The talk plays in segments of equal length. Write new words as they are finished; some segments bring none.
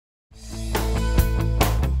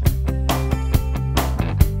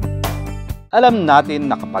Alam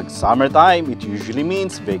natin na kapag summertime, it usually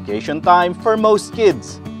means vacation time for most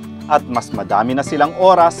kids. At mas madami na silang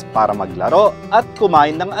oras para maglaro at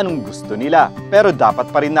kumain ng anong gusto nila. Pero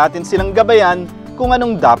dapat pa rin natin silang gabayan kung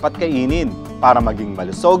anong dapat kainin para maging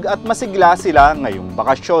malusog at masigla sila ngayong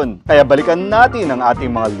bakasyon. Kaya balikan natin ang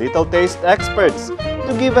ating mga little taste experts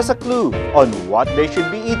to give us a clue on what they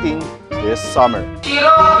should be eating this summer.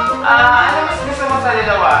 Shiro, ano mas gusto mo sa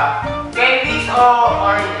dalawa? Candies o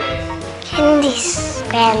oranges? Candies.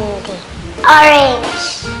 Candy.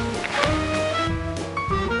 Orange.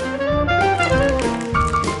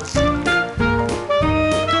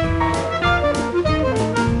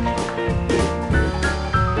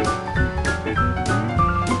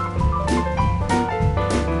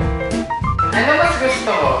 Ano mas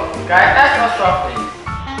gusto mo? Gatas o soft drinks?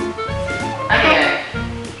 Ano yan?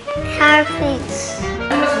 Sour fruits.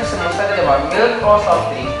 Ano mas gusto mo sa dalawa? Milk o soft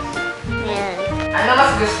drinks? Milk. Ano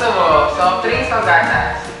mas gusto mo? Soft drinks o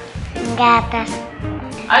gatas? Gatas.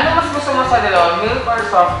 Ano mas gusto mo sa dalawa? Milk or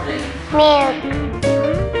soft drinks? Milk.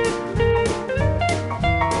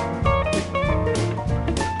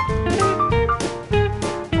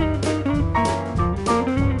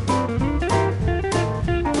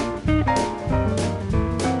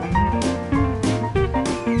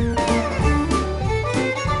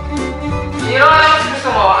 Shiro, ano mas gusto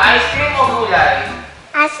mo? Ice cream o gulay?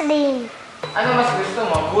 Ice cream. Ano mas gusto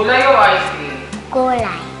mo? Gulay o ice cream?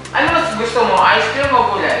 Gulay. Ano mas gusto mo? Ice cream o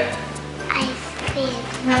gulay? Ice cream.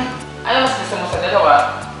 Ano mas gusto mo sa dalawa?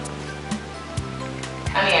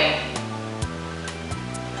 Ano yan?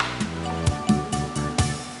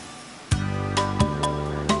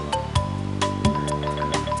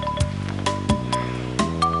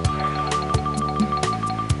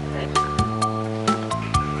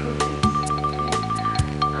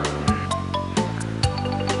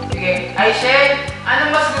 Sige. Aishen,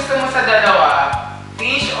 ano mas gusto mo sa dalawa?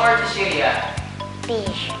 Fish or chichirya?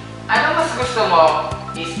 Fish. Ano mas gusto mo?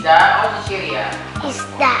 Isda o chichirya?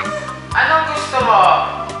 Isda. Anong gusto mo?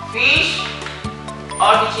 Fish o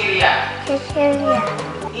chichirya? Chichirya.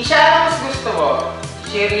 Isha, ano mas gusto mo?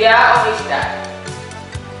 Chichirya o isda?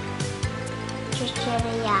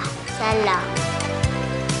 Chichirya. Salam.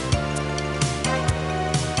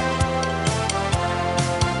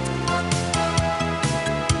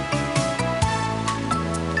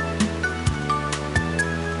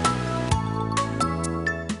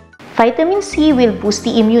 Vitamin C will boost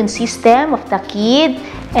the immune system of the kid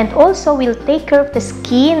and also will take care of the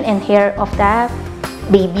skin and hair of the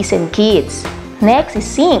babies and kids. Next is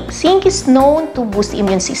zinc. Zinc is known to boost the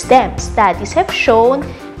immune system. Studies have shown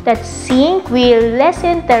that zinc will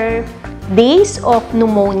lessen the days of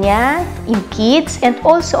pneumonia in kids and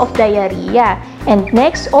also of diarrhea. And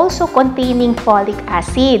next, also containing folic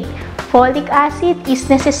acid. Folic acid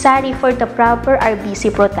is necessary for the proper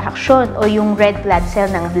RBC production o yung red blood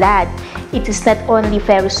cell ng blood. It is not only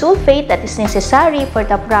ferrous sulfate that is necessary for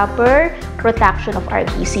the proper production of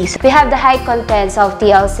RBCs. We have the high contents of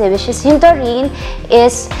TLC, which is yung taurine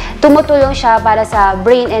is tumutulong siya para sa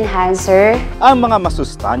brain enhancer. Ang mga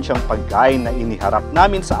masustansyang pagkain na iniharap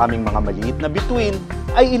namin sa aming mga maliit na bituin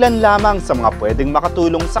ay ilan lamang sa mga pwedeng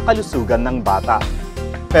makatulong sa kalusugan ng bata.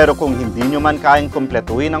 Pero kung hindi nyo man kayang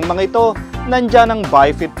kumpletuhin ang mga ito, nandyan ang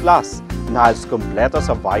BioFit Plus na halos kumpleto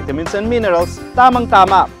sa vitamins and minerals,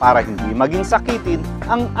 tamang-tama para hindi maging sakitin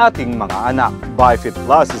ang ating mga anak. BioFit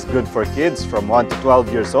Plus is good for kids from 1 to 12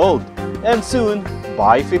 years old and soon,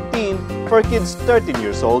 BioFit Teen for kids 13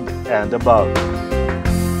 years old and above.